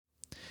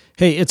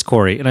Hey, it's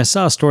Corey, and I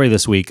saw a story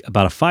this week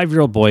about a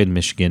 5-year-old boy in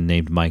Michigan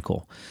named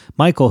Michael.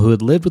 Michael, who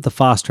had lived with the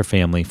foster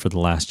family for the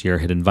last year,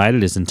 had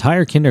invited his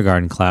entire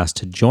kindergarten class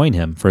to join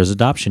him for his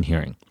adoption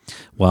hearing.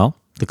 Well,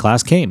 the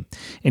class came,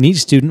 and each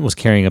student was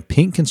carrying a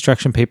pink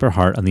construction paper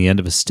heart on the end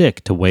of a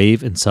stick to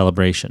wave in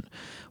celebration.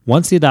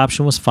 Once the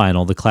adoption was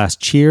final, the class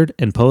cheered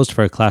and posed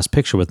for a class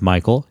picture with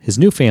Michael, his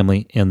new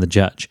family, and the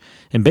judge.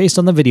 And based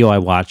on the video I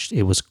watched,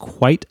 it was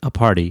quite a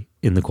party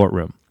in the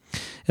courtroom.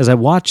 As I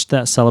watched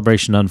that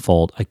celebration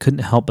unfold, I couldn't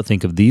help but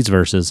think of these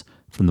verses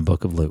from the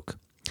book of Luke.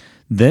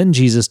 Then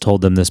Jesus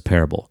told them this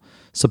parable.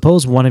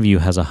 Suppose one of you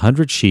has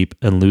 100 sheep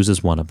and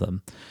loses one of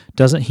them.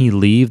 Doesn't he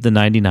leave the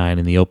 99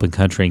 in the open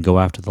country and go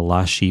after the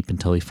lost sheep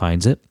until he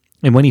finds it?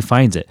 And when he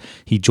finds it,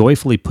 he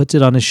joyfully puts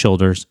it on his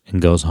shoulders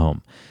and goes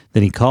home.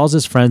 Then he calls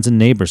his friends and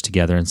neighbors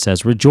together and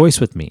says, "Rejoice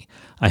with me,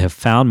 I have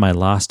found my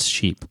lost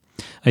sheep."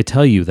 I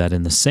tell you that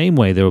in the same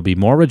way there will be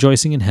more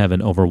rejoicing in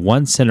heaven over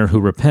one sinner who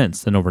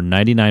repents than over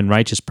 99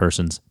 righteous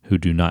persons who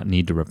do not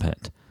need to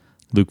repent.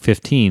 Luke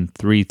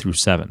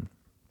 15:3-7.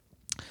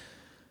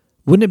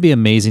 Wouldn't it be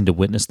amazing to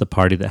witness the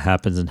party that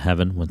happens in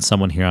heaven when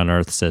someone here on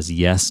earth says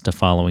yes to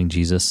following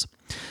Jesus?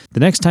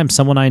 The next time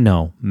someone I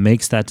know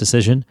makes that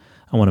decision,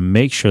 I want to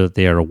make sure that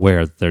they are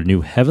aware that their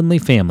new heavenly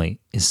family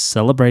is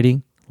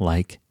celebrating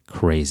like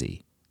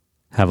crazy.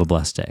 Have a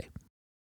blessed day.